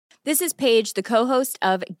This is Paige, the co-host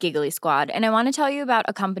of Giggly Squad, and I want to tell you about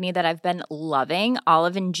a company that I've been loving,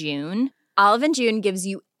 Olive & June. Olive & June gives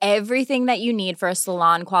you everything that you need for a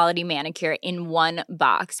salon-quality manicure in one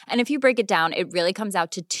box. And if you break it down, it really comes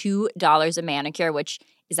out to $2 a manicure, which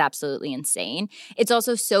is absolutely insane. It's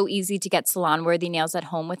also so easy to get salon-worthy nails at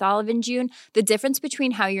home with Olive & June. The difference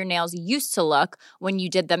between how your nails used to look when you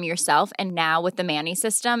did them yourself and now with the Mani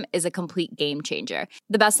system is a complete game changer.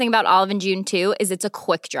 The best thing about Olive & June, too, is it's a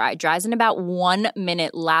quick dry. Dries in about 1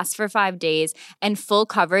 minute, lasts for 5 days, and full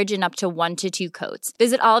coverage in up to 1 to 2 coats.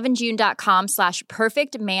 Visit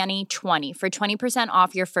oliveandjune.com/perfectmani20 for 20%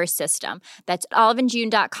 off your first system. That's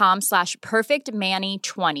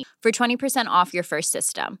oliveandjune.com/perfectmani20 for 20% off your first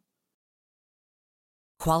system.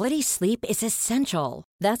 Quality sleep is essential.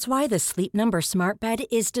 That's why the Sleep Number Smart Bed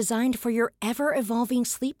is designed for your ever-evolving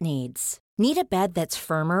sleep needs. Need a bed that's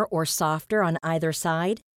firmer or softer on either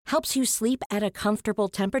side? Helps you sleep at a comfortable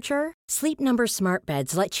temperature? Sleep Number Smart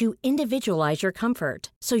Beds let you individualize your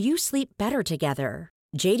comfort, so you sleep better together.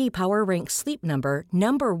 J.D. Power ranks Sleep Number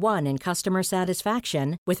number 1 in customer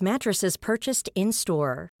satisfaction with mattresses purchased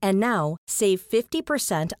in-store. And now, save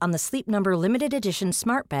 50% on the Sleep Number Limited Edition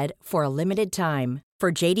Smart Bed for a limited time.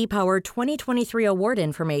 For J.D. Power 2023 award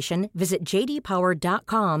information, visit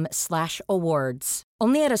jdpower.com/awards.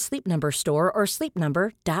 Only at a Sleep Number store or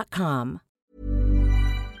sleepnumber.com.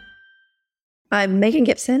 I'm Megan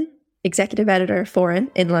Gibson, Executive Editor,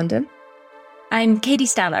 Foreign in London. I'm Katie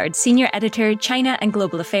Stallard, Senior Editor, China and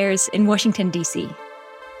Global Affairs in Washington, D.C.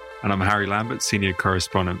 And I'm Harry Lambert, Senior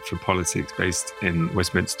Correspondent for Politics based in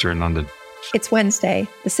Westminster in London. It's Wednesday,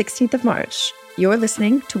 the 16th of March. You're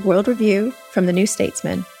listening to World Review from The New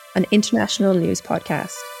Statesman, an international news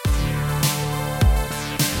podcast.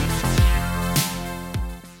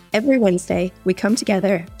 Every Wednesday, we come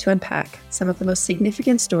together to unpack some of the most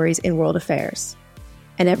significant stories in world affairs.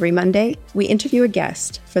 And every Monday, we interview a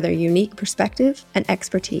guest for their unique perspective and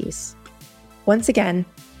expertise. Once again,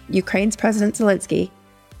 Ukraine's President Zelensky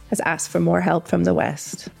has asked for more help from the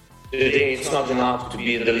West. Today, it's not enough to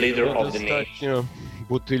be the leader of the nation.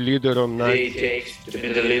 Today, it takes to be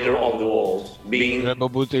the leader of the world. Being the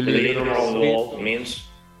leader of the world means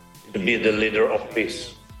to be the leader of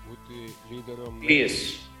peace.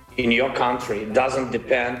 Peace in your country doesn't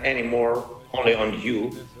depend anymore only on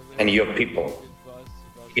you and your people.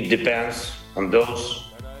 It depends on those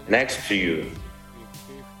next to you,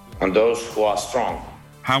 on those who are strong.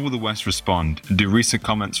 How will the West respond? Do recent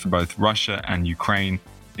comments from both Russia and Ukraine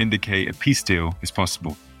indicate a peace deal is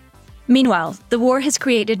possible? Meanwhile, the war has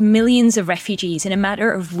created millions of refugees in a matter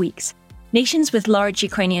of weeks. Nations with large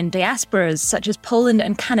Ukrainian diasporas, such as Poland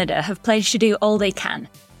and Canada, have pledged to do all they can.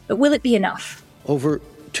 But will it be enough? Over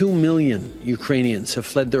 2 million Ukrainians have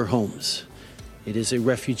fled their homes. It is a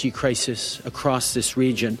refugee crisis across this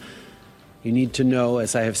region. You need to know,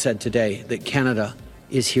 as I have said today, that Canada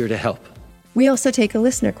is here to help. We also take a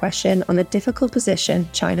listener question on the difficult position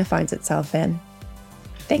China finds itself in.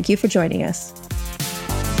 Thank you for joining us.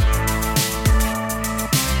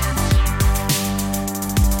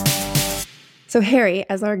 So Harry,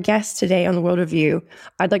 as our guest today on the World Review,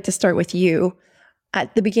 I'd like to start with you.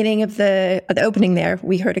 At the beginning of the opening there,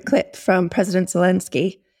 we heard a clip from President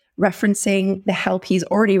Zelensky referencing the help he's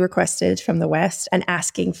already requested from the West and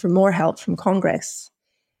asking for more help from Congress.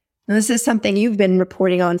 Now, this is something you've been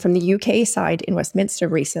reporting on from the UK side in Westminster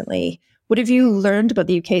recently. What have you learned about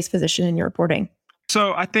the UK's position in your reporting?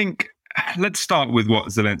 So I think let's start with what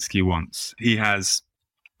Zelensky wants. He has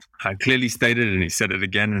clearly stated, and he said it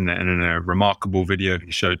again in a remarkable video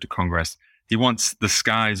he showed to Congress, he wants the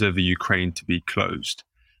skies over Ukraine to be closed.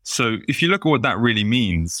 So if you look at what that really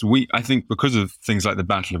means, I think because of things like the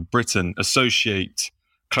Battle of Britain, associate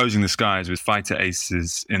closing the skies with fighter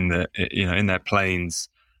aces in their planes,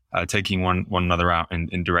 taking one another out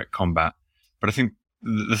in direct combat. But I think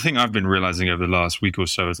the thing I've been realizing over the last week or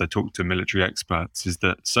so as I talk to military experts is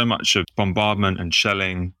that so much of bombardment and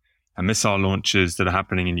shelling and missile launches that are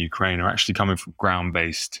happening in Ukraine are actually coming from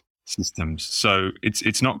ground-based systems. So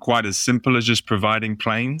it's not quite as simple as just providing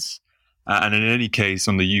planes. And in any case,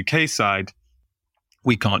 on the UK side,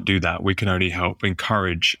 we can't do that. We can only help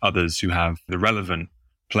encourage others who have the relevant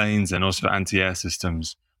planes and also anti-air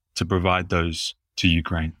systems to provide those to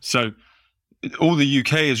Ukraine. So all the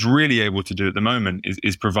UK is really able to do at the moment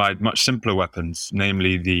is provide much simpler weapons,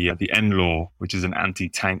 namely the NLAW, which is an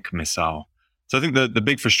anti-tank missile. So I think the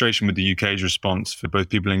big frustration with the UK's response for both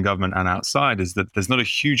people in government and outside is that there's not a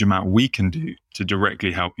huge amount we can do to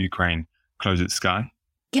directly help Ukraine close its sky.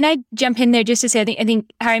 Can I jump in there just to say, I think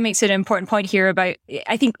Harry makes an important point here about,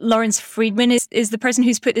 I think Lawrence Friedman is the person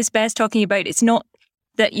who's put this best, talking about it's not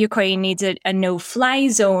that Ukraine needs a no-fly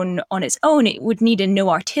zone on its own. It would need a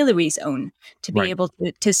no-artillery zone to be able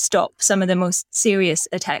to stop some of the most serious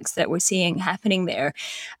attacks that we're seeing happening there.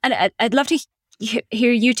 And I'd love to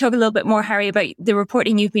hear you talk a little bit more, Harry, about the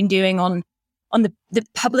reporting you've been doing on the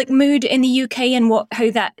public mood in the UK and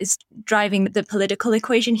how that is driving the political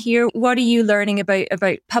equation here. What are you learning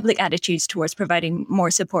about public attitudes towards providing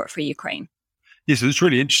more support for Ukraine? Yeah, so it's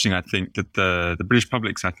really interesting, I think, that the British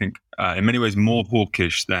public's, I think, in many ways more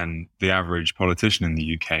hawkish than the average politician in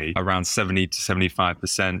the UK. Around 70 to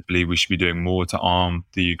 75% believe we should be doing more to arm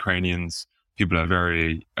the Ukrainians. People are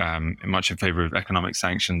very much in favor of economic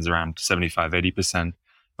sanctions, around 75, 80%.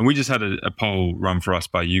 And we just had a poll run for us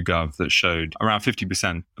by YouGov that showed around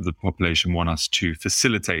 50% of the population want us to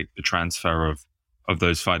facilitate the transfer of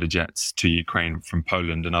those fighter jets to Ukraine from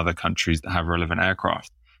Poland and other countries that have relevant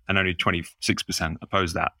aircraft. And only 26%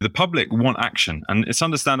 oppose that. The public want action, and it's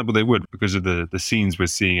understandable they would because of the scenes we're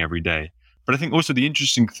seeing every day. But I think also the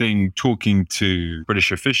interesting thing talking to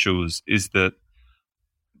British officials is that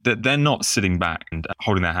they're not sitting back and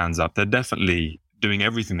holding their hands up. They're definitely doing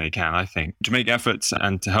everything they can, I think, to make efforts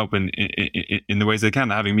and to help in the ways they can.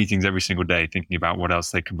 They're having meetings every single day, thinking about what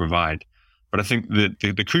else they can provide. But I think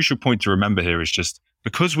the crucial point to remember here is just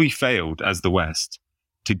because we failed as the West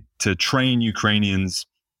to train Ukrainians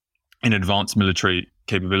in advanced military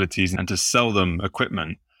capabilities and to sell them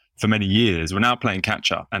equipment for many years, we're now playing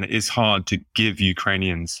catch up. And it is hard to give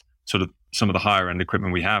Ukrainians sort of some of the higher end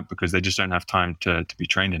equipment we have because they just don't have time to be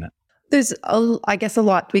trained in it. There's, I guess, a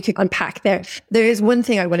lot we could unpack there. There is one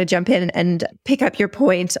thing I want to jump in and pick up your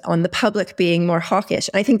point on the public being more hawkish.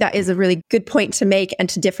 And I think that is a really good point to make and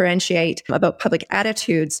to differentiate about public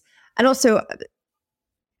attitudes. And also,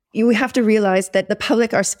 we have to realize that the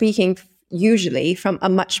public are speaking usually from a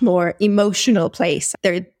much more emotional place.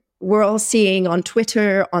 We're all seeing on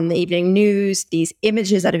Twitter, on the evening news, these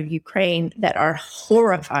images out of Ukraine that are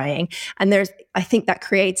horrifying. And I think that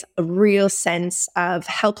creates a real sense of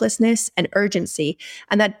helplessness and urgency.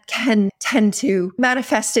 And that can tend to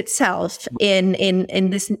manifest itself in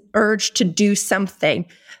this urge to do something.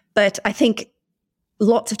 But I think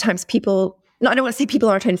lots of times I don't want to say people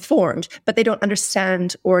aren't informed, but they don't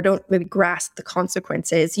understand or don't really grasp the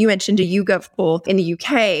consequences. You mentioned a YouGov poll in the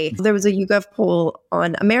UK. There was a YouGov poll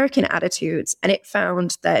on American attitudes, and it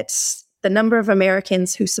found that the number of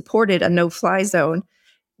Americans who supported a no-fly zone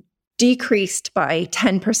decreased by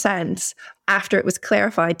 10% after it was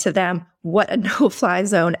clarified to them what a no-fly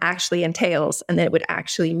zone actually entails, and that it would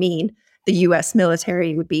actually mean the US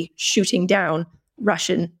military would be shooting down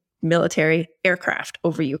Russian military aircraft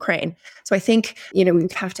over Ukraine. So I think, we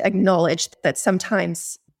have to acknowledge that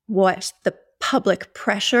sometimes what the public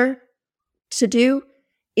pressure to do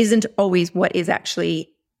isn't always what is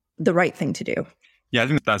actually the right thing to do. Yeah, I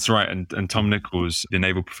think that's right. And Tom Nichols, the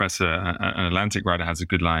naval professor, an Atlantic writer, has a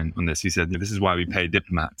good line on this. He said, this is why we pay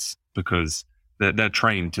diplomats, because they're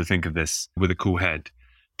trained to think of this with a cool head.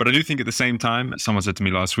 But I do think at the same time, someone said to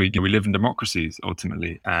me last week, we live in democracies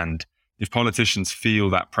ultimately. And if politicians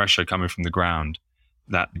feel that pressure coming from the ground,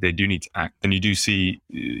 that they do need to act, then you do see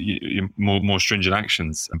more stringent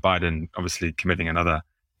actions. Biden obviously committing another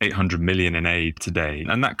 $800 million in aid today.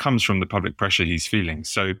 And that comes from the public pressure he's feeling.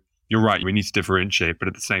 So you're right, we need to differentiate, but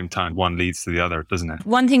at the same time, one leads to the other, doesn't it?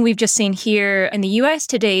 One thing we've just seen here in the US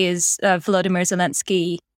today is Volodymyr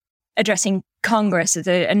Zelensky addressing Congress as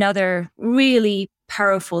another really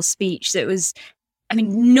powerful speech that was,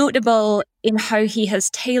 notable in how he has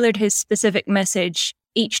tailored his specific message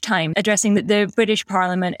each time, addressing the British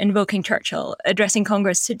Parliament, invoking Churchill, addressing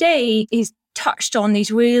Congress today. He's touched on these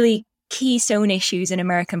really keystone issues in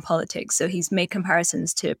American politics. So he's made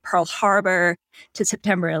comparisons to Pearl Harbor, to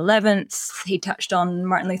September 11th. He touched on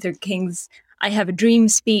Martin Luther King's I Have a Dream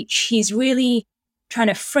speech. He's really trying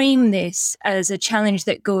to frame this as a challenge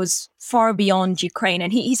that goes far beyond Ukraine.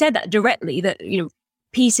 And he said that directly, that,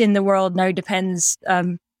 peace in the world now depends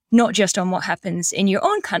not just on what happens in your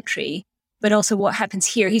own country, but also what happens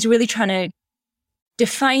here. He's really trying to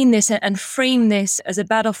define this and frame this as a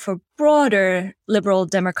battle for broader liberal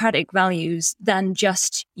democratic values than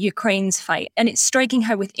just Ukraine's fight. And it's striking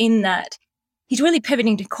how within that, he's really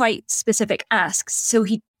pivoting to quite specific asks. So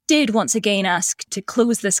he did once again ask to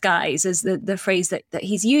close the skies, as the phrase that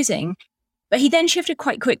he's using. But he then shifted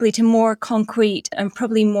quite quickly to more concrete and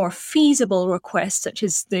probably more feasible requests, such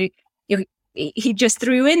as he just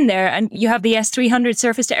threw in there, and you have the S-300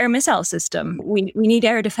 surface-to-air missile system. We need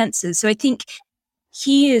air defenses. So I think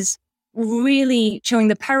he is really showing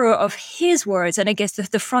the power of his words, and I guess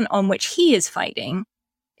the front on which he is fighting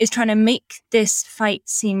is trying to make this fight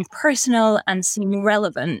seem personal and seem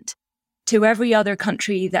relevant to every other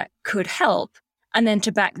country that could help. And then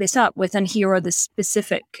to back this up with, and here are the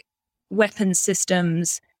specific weapon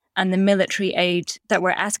systems and the military aid that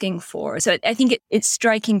we're asking for. So I think it's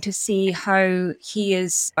striking to see how he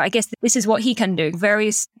is, I guess this is what he can do.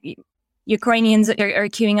 Various Ukrainians are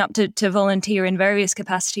queuing up to volunteer in various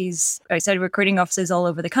capacities outside recruiting offices all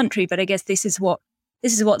over the country. But I guess this is what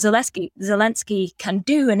Zelensky can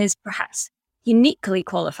do, and is perhaps uniquely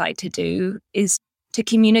qualified to do, is to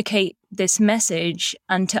communicate this message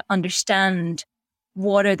and to understand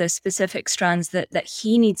what are the specific strands that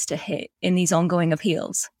he needs to hit in these ongoing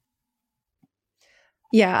appeals.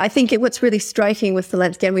 Yeah, I think what's really striking with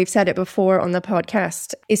Zelensky, and we've said it before on the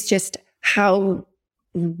podcast, is just how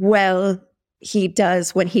well he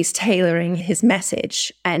does when he's tailoring his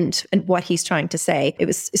message and what he's trying to say. It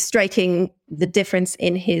was striking, the difference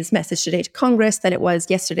in his message today to Congress than it was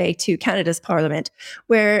yesterday to Canada's Parliament,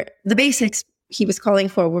 where the basics he was calling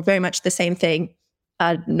for were very much the same thing: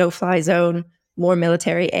 a no-fly zone, more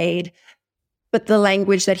military aid. But the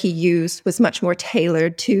language that he used was much more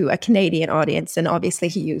tailored to a Canadian audience. And obviously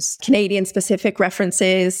he used Canadian-specific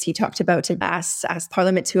references. He talked about to ask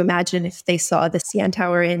Parliament to imagine if they saw the CN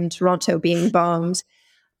Tower in Toronto being bombed.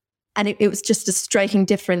 And it was just a striking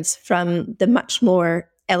difference from the much more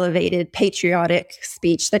elevated, patriotic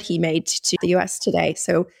speech that he made to the US today.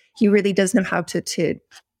 So he really does know how to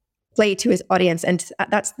play to his audience. And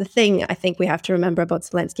that's the thing I think we have to remember about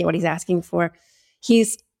Zelensky, what he's asking for.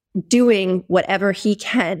 He's doing whatever he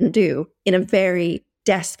can do in a very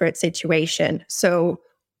desperate situation. So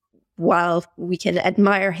while we can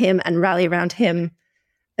admire him and rally around him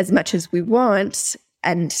as much as we want,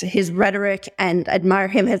 and his rhetoric, and admire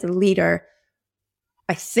him as a leader,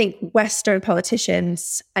 I think Western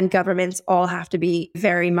politicians and governments all have to be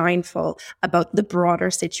very mindful about the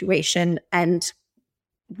broader situation and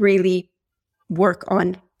really work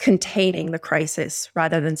on containing the crisis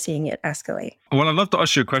rather than seeing it escalate. Well, I'd love to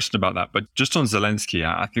ask you a question about that, but just on Zelensky,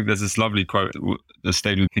 I think there's this lovely quote, the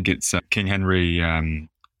statement, I think it's King Henry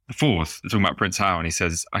IV, talking about Prince Hal, and he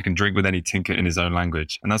says, "I can drink with any tinker in his own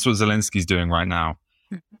language." And that's what Zelensky's doing right now.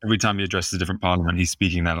 Every time he addresses a different parliament, he's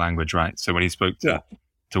speaking that language, right? So when he spoke to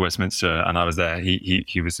Westminster, and I was there,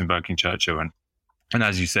 he was invoking Churchill, and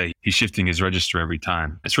as you say, he's shifting his register every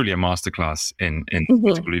time. It's really a masterclass in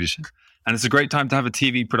political leadership. And it's a great time to have a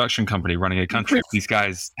TV production company running a country. These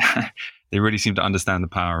guys, they really seem to understand the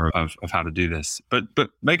power of how to do this. But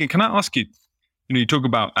Megan, can I ask you, you talk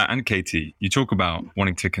about, and Katie, you talk about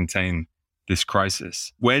wanting to contain this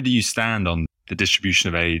crisis. Where do you stand on the distribution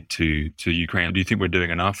of aid to Ukraine? Do you think we're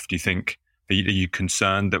doing enough? Do you think, are you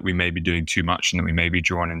concerned that we may be doing too much and that we may be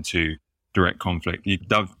drawn into direct conflict? Are you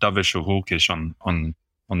dovish or hawkish on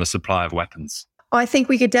the supply of weapons? I think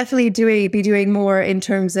we could definitely be doing more in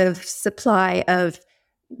terms of supply of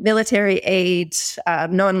military aid,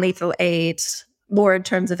 non-lethal aid, more in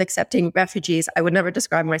terms of accepting refugees. I would never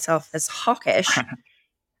describe myself as hawkish.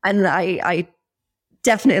 And I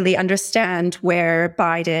definitely understand where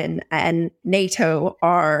Biden and NATO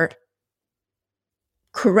are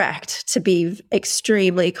correct to be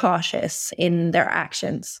extremely cautious in their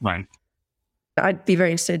actions. Right. I'd be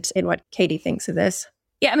very interested in what Katie thinks of this.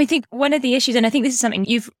 Yeah, I think one of the issues, and I think this is something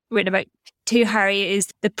you've written about too, Harry, is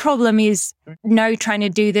the problem is now trying to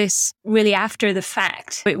do this really after the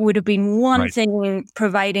fact. It would have been one thing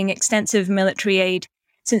providing extensive military aid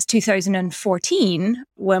since 2014,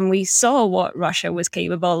 when we saw what Russia was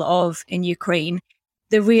capable of in Ukraine.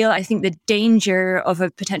 I think the danger of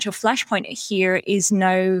a potential flashpoint here is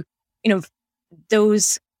now,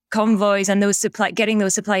 those convoys and getting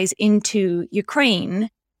those supplies into Ukraine,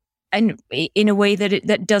 and in a way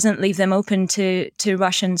that doesn't leave them open to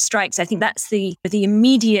Russian strikes. I think that's the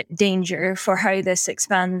immediate danger for how this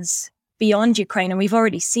expands beyond Ukraine. And we've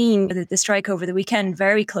already seen the strike over the weekend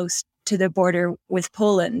very close to the border with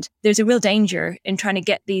Poland. There's a real danger in trying to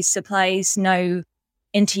get these supplies now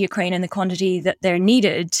into Ukraine in the quantity that they're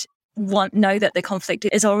needed now that the conflict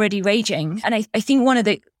is already raging. And I think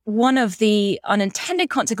one of the unintended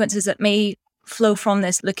consequences that may flow from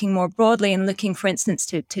this, looking more broadly and looking, for instance,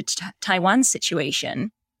 to Taiwan's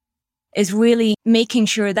situation, is really making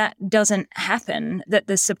sure that doesn't happen, that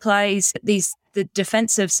the supplies, the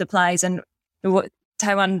defensive supplies, and what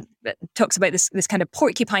Taiwan talks about, this kind of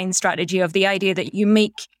porcupine strategy of the idea that you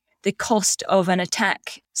make the cost of an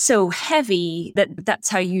attack so heavy that that's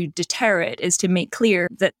how you deter it, is to make clear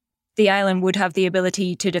that the island would have the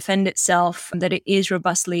ability to defend itself, that it is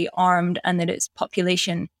robustly armed, and that its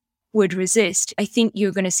population would resist. I think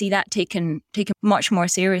you're going to see that taken much more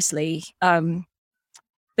seriously. But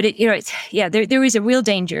there is a real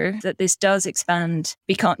danger that this does expand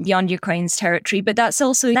beyond Ukraine's territory. But that's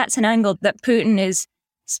an angle that Putin is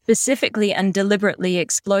specifically and deliberately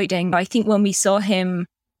exploiting. I think when we saw him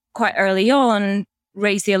quite early on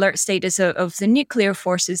raise the alert status of the nuclear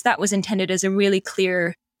forces, that was intended as a really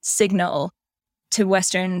clear signal to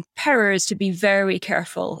Western powers to be very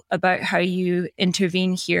careful about how you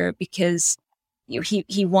intervene here, because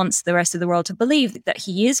he wants the rest of the world to believe that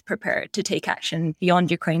he is prepared to take action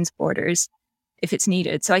beyond Ukraine's borders if it's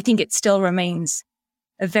needed. So I think it still remains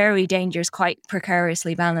a very dangerous, quite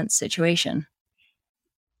precariously balanced situation.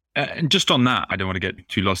 And just on that, I don't want to get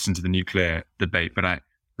too lost into the nuclear debate, but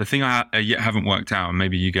the thing I yet haven't worked out, and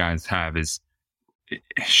maybe you guys have, is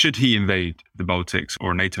should he invade the Baltics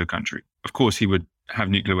or a NATO country? Of course, he would have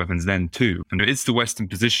nuclear weapons then too. And it's the Western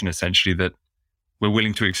position, essentially, that we're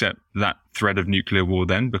willing to accept that threat of nuclear war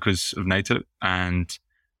then because of NATO. And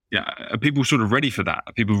are people sort of ready for that?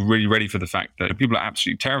 Are people really ready for the fact that people are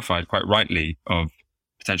absolutely terrified, quite rightly, of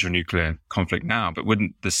potential nuclear conflict now? But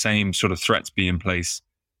wouldn't the same sort of threats be in place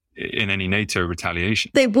in any NATO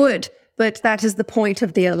retaliation? They would. But that is the point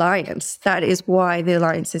of the alliance. That is why the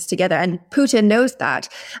alliance is together. And Putin knows that.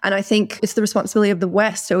 And I think it's the responsibility of the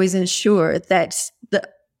West to always ensure that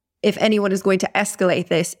if anyone is going to escalate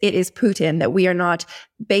this, it is Putin, that we are not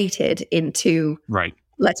baited into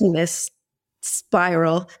letting this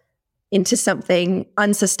spiral into something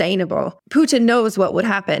unsustainable. Putin knows what would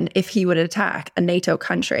happen if he would attack a NATO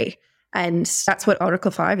country. And that's what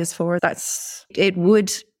Article 5 is for. It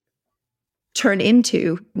would turn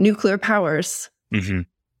into nuclear powers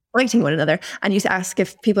fighting one another. And you ask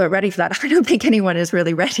if people are ready for that. I don't think anyone is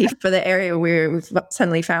really ready for the area we've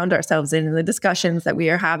suddenly found ourselves in the discussions that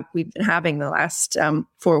we've been having the last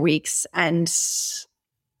 4 weeks. And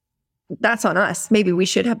that's on us. Maybe we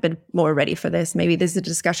should have been more ready for this. Maybe these are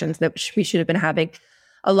discussions that we should have been having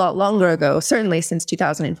a lot longer ago, certainly since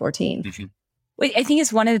 2014. I think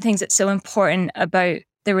it's one of the things that's so important about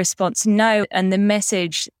the response now, and the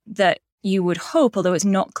message that you would hope, although it's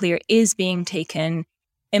not clear, is being taken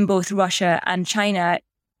in both Russia and China,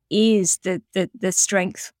 is the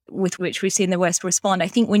strength with which we've seen the West respond. I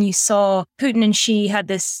think when you saw Putin and Xi had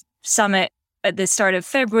this summit at the start of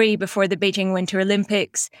February before the Beijing Winter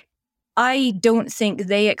Olympics, I don't think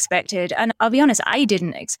they expected, and I'll be honest, I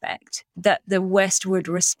didn't expect that the West would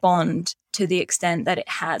respond to the extent that it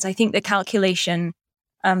has. I think the calculation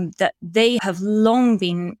that they have long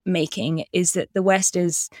been making is that the West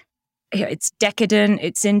it's decadent,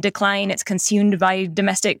 it's in decline, it's consumed by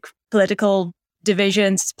domestic political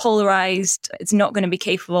divisions, it's polarized, it's not going to be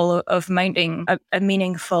capable of mounting a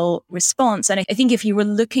meaningful response. And I think if you were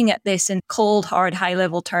looking at this in cold, hard,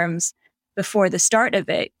 high-level terms before the start of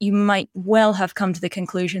it, you might well have come to the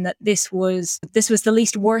conclusion that this was the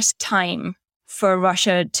least worst time for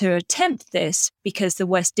Russia to attempt this, because the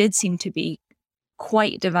West did seem to be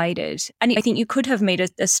quite divided. And I think you could have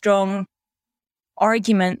made a strong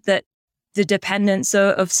argument that the dependence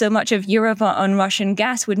of so much of Europe on Russian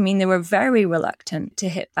gas would mean they were very reluctant to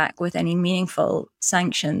hit back with any meaningful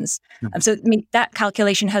sanctions. So that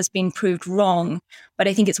calculation has been proved wrong, but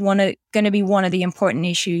I think it's going to be one of the important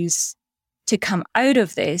issues to come out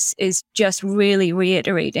of this, is just really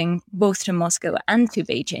reiterating both to Moscow and to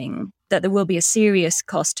Beijing that there will be a serious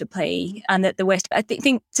cost to pay, and that the West, I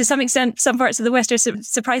think to some extent, some parts of the West are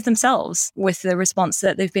surprised themselves with the response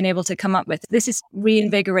that they've been able to come up with. This is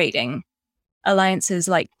reinvigorating alliances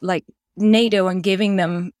like NATO and giving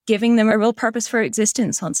them a real purpose for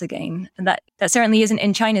existence once again. And that certainly isn't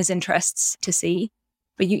in China's interests to see,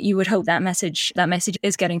 but you would hope that message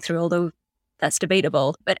is getting through, although that's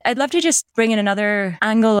debatable. But I'd love to just bring in another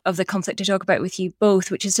angle of the conflict to talk about with you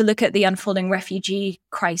both, which is to look at the unfolding refugee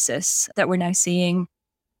crisis that we're now seeing.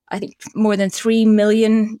 I think more than 3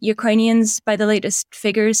 million Ukrainians, by the latest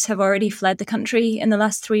figures, have already fled the country in the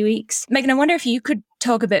last 3 weeks. Megan, I wonder if you could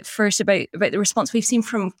talk a bit first about the response we've seen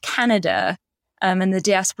from Canada and the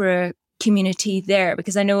diaspora community there,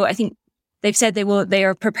 because I think they've said they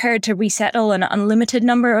are prepared to resettle an unlimited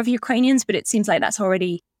number of Ukrainians, but it seems like that's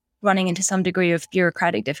already running into some degree of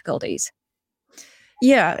bureaucratic difficulties.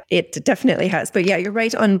 Yeah, it definitely has. But yeah, you're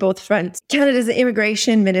right on both fronts. Canada's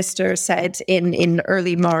immigration minister said in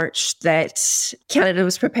early March that Canada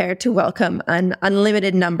was prepared to welcome an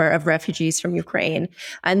unlimited number of refugees from Ukraine.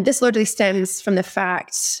 And this largely stems from the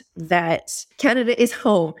fact that Canada is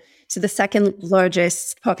home to the second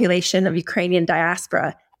largest population of Ukrainian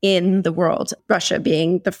diaspora in the world, Russia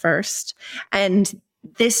being the first. And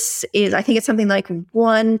this is, I think it's something like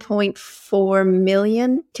 1.4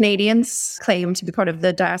 million Canadians claim to be part of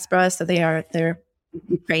the diaspora, so they're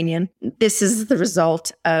Ukrainian. This is the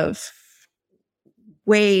result of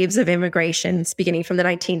waves of immigrations beginning from the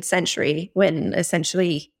 19th century, when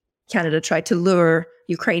essentially Canada tried to lure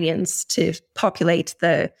Ukrainians to populate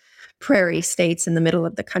the prairie states in the middle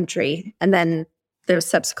of the country. And then there's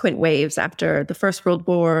subsequent waves after the First World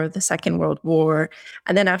War, the Second World War,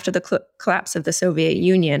 and then after the collapse of the Soviet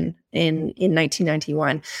Union in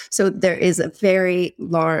 1991. So there is a very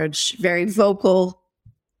large, very vocal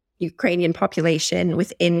Ukrainian population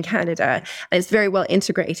within Canada. And it's very well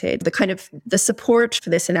integrated. The support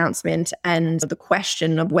for this announcement and the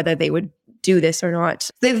question of whether they would do this or not.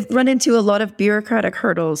 They've run into a lot of bureaucratic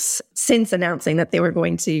hurdles since announcing that they were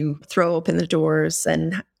going to throw open the doors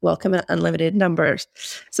and welcome unlimited numbers.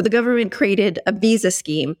 So the government created a visa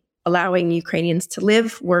scheme allowing Ukrainians to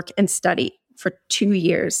live, work, and study for 2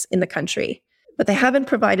 years in the country. But they haven't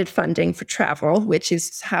provided funding for travel, which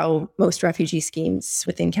is how most refugee schemes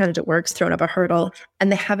within Canada works, thrown up a hurdle.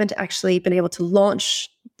 And they haven't actually been able to launch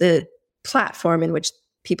the platform in which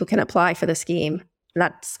people can apply for the scheme.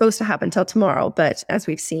 That's supposed to happen till tomorrow, but as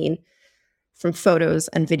we've seen from photos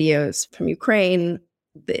and videos from Ukraine,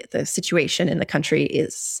 the situation in the country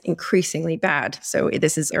is increasingly bad. So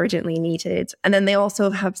this is urgently needed. And then they also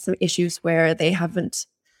have some issues where they haven't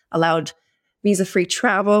allowed visa-free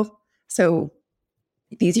travel. So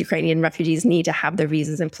these Ukrainian refugees need to have their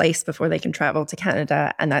visas in place before they can travel to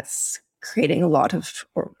Canada, and that's creating a lot of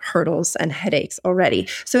hurdles and headaches already.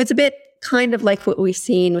 So it's a bit kind of like what we've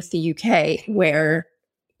seen with the UK, where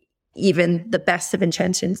even the best of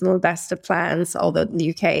intentions and the best of plans, although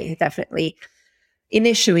the UK definitely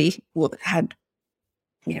initially had,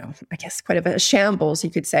 I guess quite a shambles,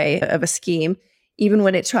 you could say, of a scheme. Even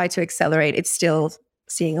when it tried to accelerate, it's still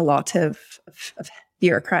seeing a lot of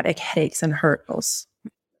bureaucratic headaches and hurdles,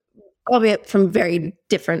 albeit from very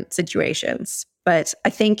different situations. But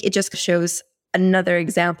I think it just shows another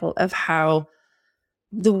example of how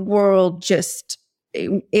the world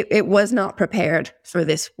it was not prepared for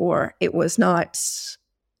this war.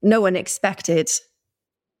 No one expected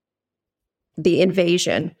the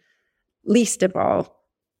invasion, least of all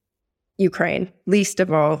Ukraine, least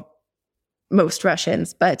of all most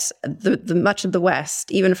Russians, but the much of the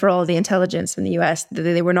West, even for all the intelligence in the US,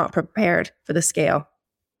 they were not prepared for the scale.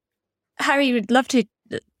 Harry, would love to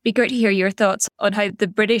be great to hear your thoughts on how the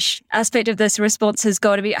British aspect of this response has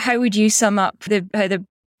got to be. How would you sum up how the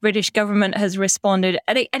British government has responded?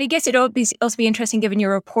 And I guess it would also be interesting, given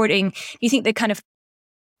your reporting, do you think the kind of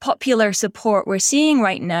popular support we're seeing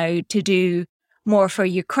right now to do more for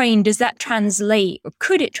Ukraine, does that translate, or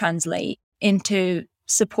could it translate into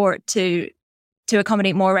support to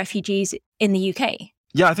accommodate more refugees in the UK?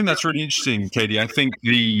 Yeah, I think that's really interesting, Katie. I think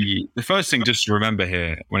the first thing just to remember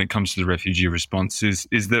here when it comes to the refugee response is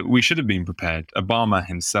that we should have been prepared. Obama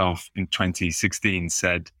himself in 2016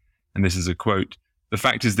 said, and this is a quote, "The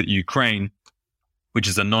fact is that Ukraine, which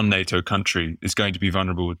is a non-NATO country, is going to be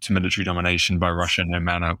vulnerable to military domination by Russia no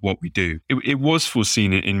matter what we do." It was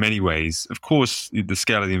foreseen in many ways. Of course, the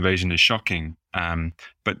scale of the invasion is shocking,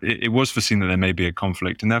 but it was foreseen that there may be a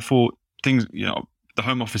conflict. And therefore, things, the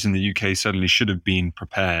Home Office in the UK certainly should have been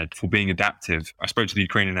prepared for being adaptive. I spoke to the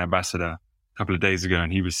Ukrainian ambassador a couple of days ago,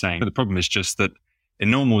 and he was saying the problem is just that in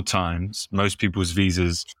normal times, most people's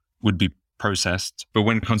visas would be processed, but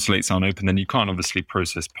when consulates aren't open, then you can't obviously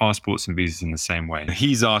process passports and visas in the same way.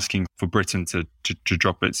 He's asking for Britain to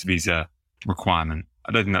drop its visa requirement.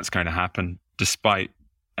 I don't think that's going to happen, despite,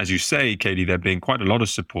 as you say, Katie, there being quite a lot of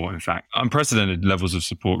support, in fact, unprecedented levels of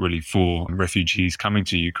support really for refugees coming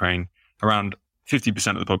to Ukraine. Around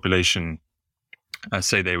 50% of the population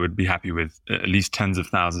say they would be happy with at least tens of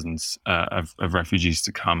thousands of refugees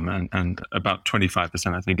to come, and about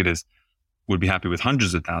 25%, I think it is, would be happy with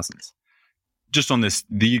hundreds of thousands. Just on this,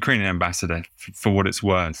 the Ukrainian ambassador, for what it's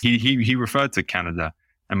worth, he referred to Canada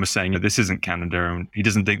and was saying that this isn't Canada, and he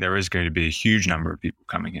doesn't think there is going to be a huge number of people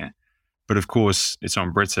coming here. But of course, it's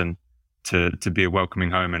on Britain to be a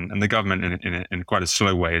welcoming home, and the government in quite a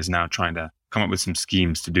slow way is now trying to come up with some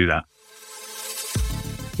schemes to do that.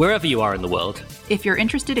 Wherever you are in the world, if you're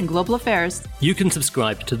interested in global affairs, you can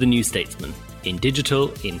subscribe to The New Statesman in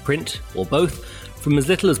digital, in print, or both from as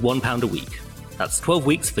little as £1 a week. That's 12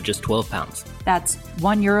 weeks for just £12. That's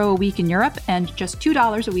 €1 a week in Europe and just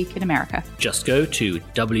 $2 a week in America. Just go to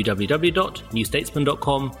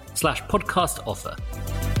www.newstatesman.com/podcast offer.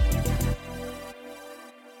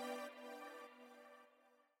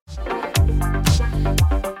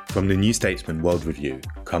 From the New Statesman World Review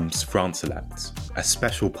comes France Elects, a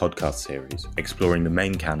special podcast series exploring the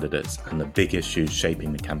main candidates and the big issues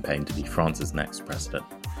shaping the campaign to be France's next president.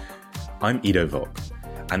 I'm Ido Vock,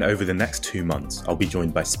 and over the next 2 months, I'll be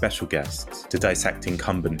joined by special guests to dissect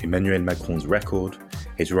incumbent Emmanuel Macron's record,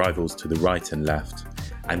 his rivals to the right and left,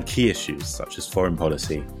 and key issues such as foreign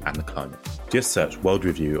policy and the climate. Just search World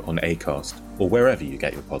Review on Acast or wherever you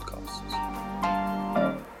get your podcasts.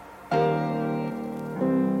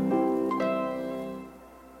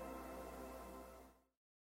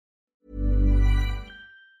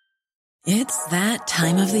 It's that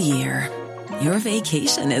time of the year. Your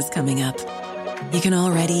vacation is coming up. You can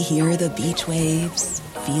already hear the beach waves,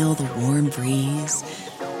 feel the warm breeze,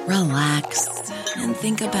 relax, and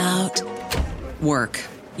think about work.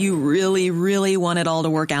 You really, really want it all to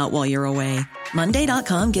work out while you're away.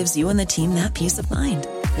 Monday.com gives you and the team that peace of mind.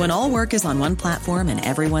 When all work is on one platform and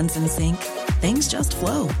everyone's in sync, things just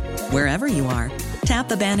flow. Wherever you are, tap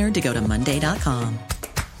the banner to go to Monday.com.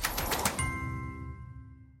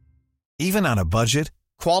 Even on a budget,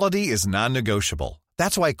 quality is non-negotiable.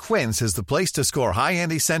 That's why Quince is the place to score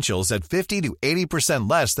high-end essentials at 50 to 80%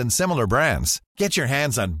 less than similar brands. Get your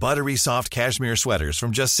hands on buttery soft cashmere sweaters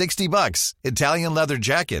from just $60, Italian leather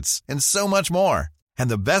jackets, and so much more. And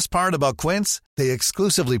the best part about Quince, they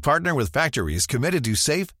exclusively partner with factories committed to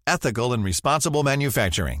safe, ethical, and responsible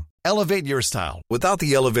manufacturing. Elevate your style without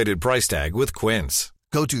the elevated price tag with Quince.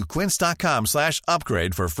 Go to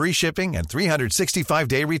quince.com/upgrade for free shipping and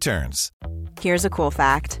 365-day returns. Here's a cool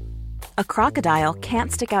fact. A crocodile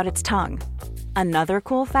can't stick out its tongue. Another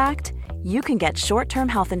cool fact, you can get short-term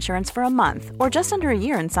health insurance for a month or just under a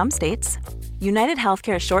year in some states. United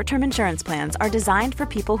Healthcare short-term insurance plans are designed for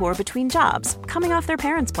people who are between jobs, coming off their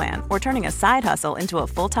parents' plan, or turning a side hustle into a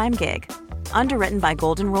full-time gig. Underwritten by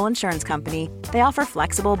Golden Rule Insurance Company, they offer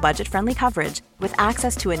flexible, budget-friendly coverage with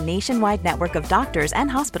access to a nationwide network of doctors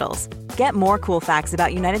and hospitals. Get more cool facts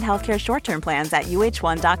about United Healthcare short-term plans at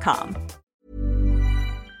uh1.com.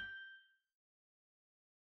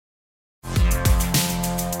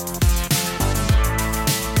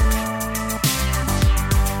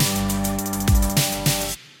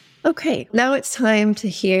 Okay, now it's time to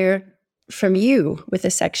hear from you with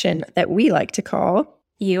a section that we like to call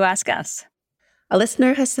You Ask Us. A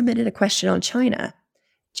listener has submitted a question on China.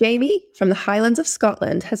 Jamie from the Highlands of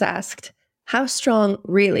Scotland has asked, how strong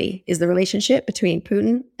really is the relationship between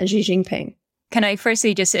Putin and Xi Jinping? Can I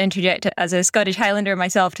firstly just interject as a Scottish Highlander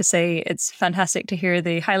myself to say it's fantastic to hear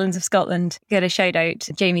the Highlands of Scotland get a shout out.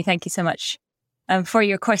 Jamie, thank you so much for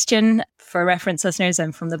your question. For reference listeners,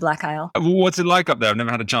 I'm from the Black Isle. What's it like up there? I've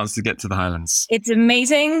never had a chance to get to the Highlands. It's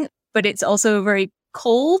amazing, but it's also very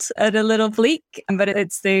cold and a little bleak, but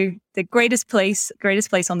it's the greatest place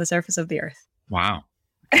on the surface of the earth. Wow.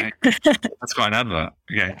 Okay. That's quite an advert.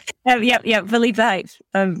 Okay. Yeah, believe that.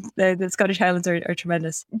 The Scottish Highlands are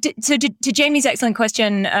tremendous. To Jamie's excellent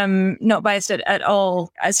question, not biased at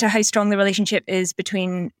all, as to how strong the relationship is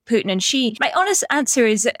between Putin and Xi, my honest answer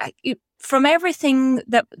is that from everything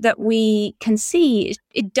that we can see,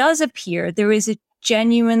 it does appear there is a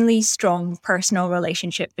genuinely strong personal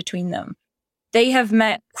relationship between them. They have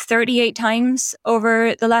met 38 times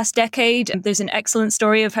over the last decade. There's an excellent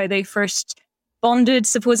story of how they first bonded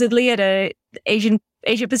supposedly at a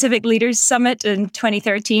Asia-Pacific Leaders Summit in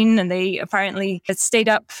 2013, and they apparently stayed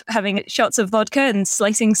up having shots of vodka and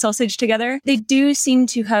slicing sausage together. They do seem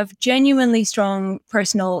to have genuinely strong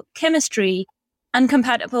personal chemistry and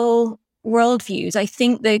compatible worldviews. I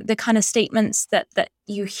think the kind of statements that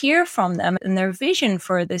you hear from them and their vision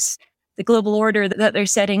for this, the global order that they're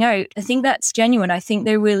setting out, I think that's genuine. I think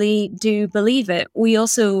they really do believe it. We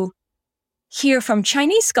also hear from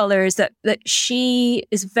Chinese scholars that Xi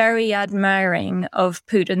is very admiring of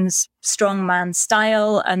Putin's strongman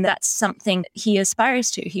style, and that's something he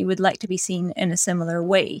aspires to. He would like to be seen in a similar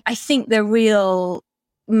way. I think the real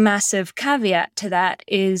massive caveat to that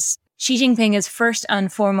is Xi Jinping is first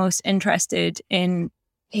and foremost interested in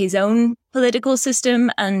his own political system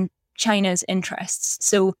and China's interests.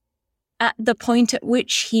 So at the point at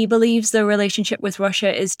which he believes the relationship with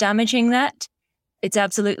Russia is damaging that, it's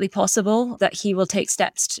absolutely possible that he will take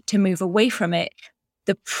steps to move away from it.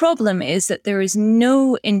 The problem is that there is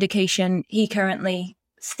no indication he currently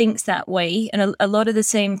thinks that way. And a lot of the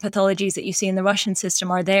same pathologies that you see in the Russian system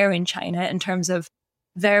are there in China in terms of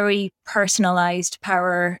very personalized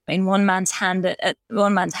power in one man's hand at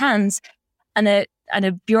one man's hands, and a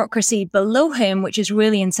bureaucracy below him, which is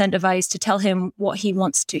really incentivized to tell him what he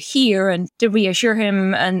wants to hear and to reassure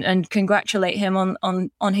him and congratulate him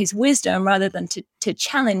on his wisdom rather than to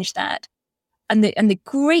challenge that. And the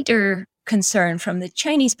greater concern from the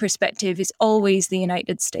Chinese perspective is always the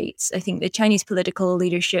United States. I think the Chinese political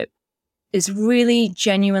leadership is really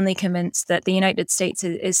genuinely convinced that the United States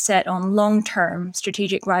is set on long-term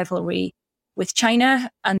strategic rivalry with China.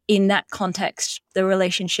 And in that context, the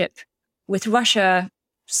relationship with Russia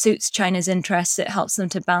suits China's interests. It helps them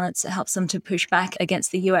to balance. It helps them to push back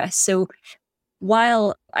against the US. So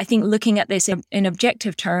while I think looking at this in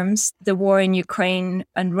objective terms, the war in Ukraine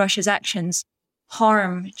and Russia's actions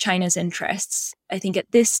harm China's interests, I think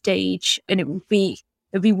at this stage, and it would be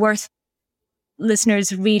worth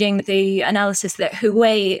listeners reading the analysis that Hu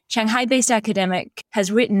Wei, Shanghai-based academic,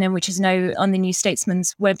 has written, and which is now on the New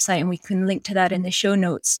Statesman's website, and we can link to that in the show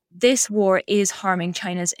notes. This war is harming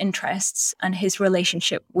China's interests, and Xi's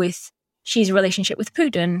relationship with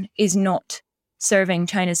Putin is not serving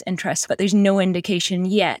China's interests, but there's no indication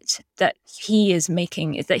yet that he is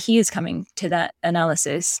coming to that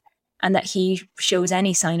analysis and that he shows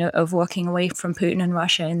any sign of walking away from Putin and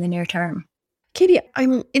Russia in the near term. Katie,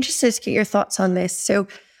 I'm interested to get your thoughts on this. So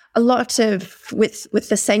a lot of, with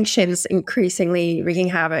the sanctions increasingly wreaking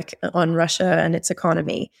havoc on Russia and its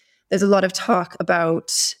economy, there's a lot of talk about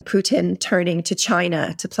Putin turning to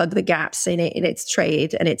China to plug the gaps in its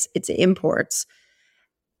trade and its imports,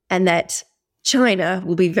 and that China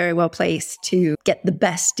will be very well placed to get the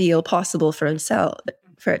best deal possible for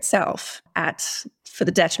itself for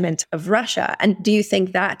the detriment of Russia. And do you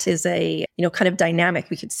think that is a kind of dynamic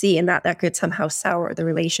we could see, and that could somehow sour the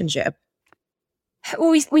relationship?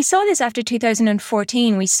 Well, we saw this after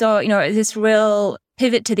 2014. We saw this real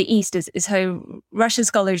pivot to the east is how Russian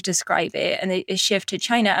scholars describe it, and a shift to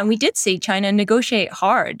China. And we did see China negotiate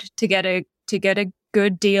hard to get a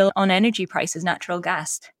good deal on energy prices, natural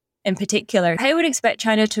gas in particular. I would expect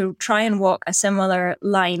China to try and walk a similar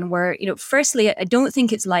line where, firstly, I don't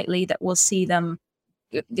think it's likely that we'll see them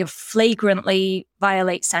flagrantly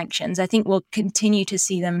violate sanctions. I think we'll continue to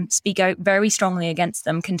see them speak out very strongly against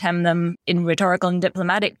them, condemn them in rhetorical and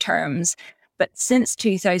diplomatic terms. But since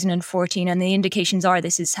 2014, and the indications are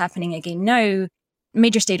this is happening again now,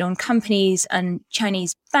 major state-owned companies and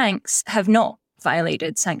Chinese banks have not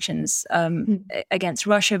violated sanctions against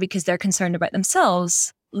Russia because they're concerned about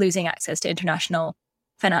themselves losing access to international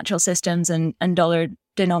financial systems and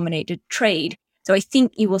dollar-denominated trade. So I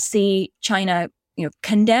think you will see China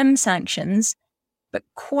condemn sanctions, but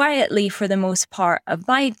quietly, for the most part,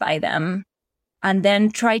 abide by them, and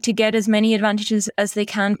then try to get as many advantages as they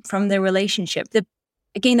can from the relationship.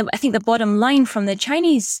 I think the bottom line from the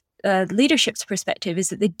Chinese leadership's perspective is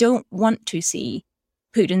that they don't want to see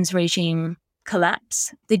Putin's regime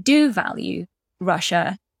collapse. They do value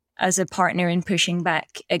Russia as a partner in pushing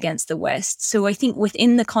back against the West. So I think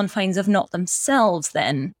within the confines of not themselves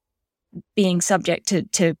then being subject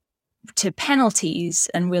to penalties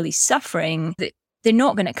and really suffering, they're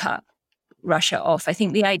not going to cut Russia off. I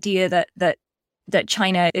think the idea that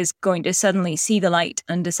China is going to suddenly see the light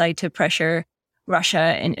and decide to pressure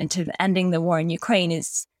Russia into ending the war in Ukraine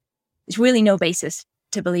is really no basis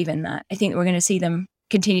to believe in that. I think we're going to see them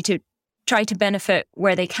continue to try to benefit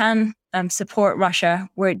where they can, support Russia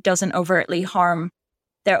where it doesn't overtly harm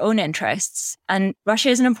their own interests. And Russia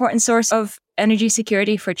is an important source of energy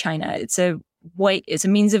security for China. It's a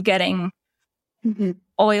means of getting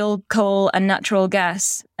oil, coal, and natural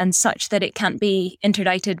gas, and such that it can't be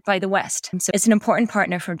interdicted by the West. So it's an important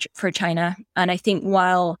partner for China. And I think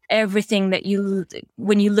while everything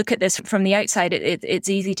when you look at this from the outside, it's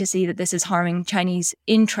easy to see that this is harming Chinese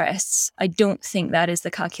interests. I don't think that is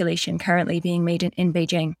the calculation currently being made in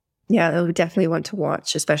Beijing. Yeah, they'll definitely want to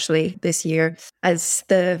watch, especially this year, as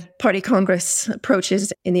the Party Congress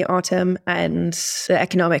approaches in the autumn and the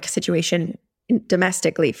economic situation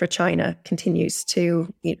domestically for China continues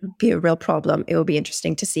to be a real problem. It will be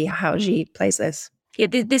interesting to see how Xi plays this. Yeah,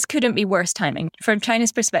 this couldn't be worse timing. From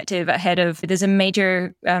China's perspective, there's a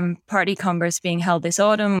major party Congress being held this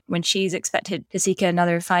autumn when Xi's expected to seek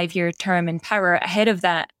another 5-year term in power. Ahead of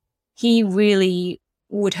that, he really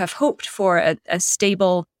would have hoped for a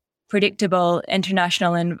stable, predictable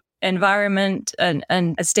international environment and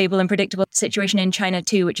a stable and predictable situation in China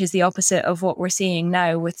too, which is the opposite of what we're seeing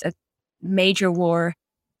now with a major war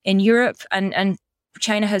in Europe. And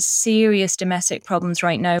China has serious domestic problems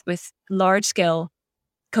right now with large-scale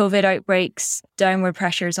COVID outbreaks, downward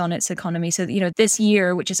pressures on its economy. So, this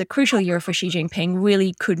year, which is a crucial year for Xi Jinping,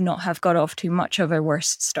 really could not have got off to much of a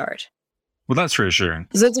worse start. Well, that's reassuring.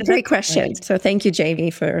 So it's a great question. So thank you,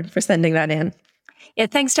 Jamie, for sending that in. Yeah,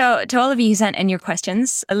 thanks to all of you who sent in your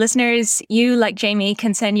questions. Listeners, you, like Jamie,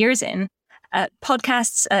 can send yours in at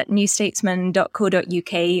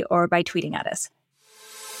podcasts@newstatesman.co.uk or by tweeting at us.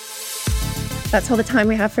 That's all the time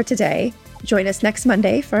we have for today. Join us next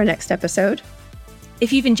Monday for our next episode.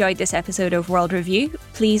 If you've enjoyed this episode of World Review,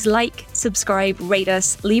 please like, subscribe, rate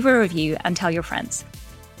us, leave a review, and tell your friends.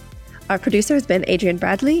 Our producer has been Adrian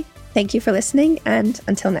Bradley. Thank you for listening, and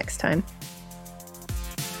until next time.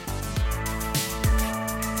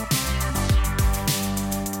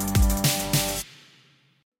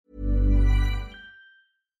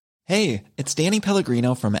 Hey, it's Danny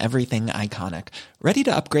Pellegrino from Everything Iconic. Ready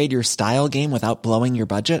to upgrade your style game without blowing your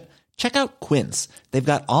budget? Check out Quince. They've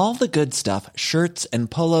got all the good stuff, shirts and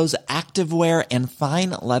polos, activewear, and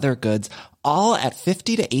fine leather goods, all at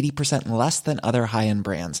 50 to 80% less than other high-end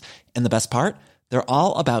brands. And the best part? They're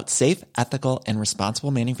all about safe, ethical, and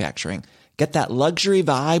responsible manufacturing. Get that luxury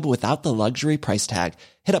vibe without the luxury price tag.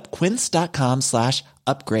 Hit up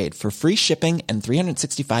quince.com/upgrade for free shipping and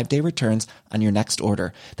 365-day returns on your next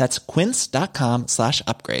order. That's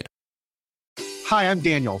quince.com/upgrade. Hi, I'm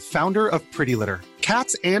Daniel, founder of Pretty Litter.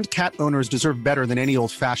 Cats and cat owners deserve better than any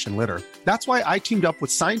old-fashioned litter. That's why I teamed up with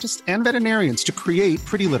scientists and veterinarians to create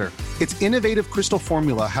Pretty Litter. Its innovative crystal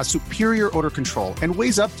formula has superior odor control and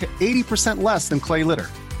weighs up to 80% less than clay litter.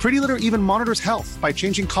 Pretty Litter even monitors health by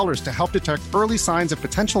changing colors to help detect early signs of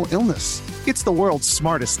potential illness. It's the world's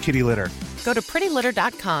smartest kitty litter. Go to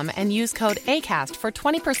prettylitter.com and use code ACAST for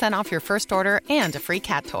 20% off your first order and a free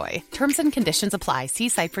cat toy. Terms and conditions apply. See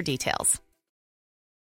site for details.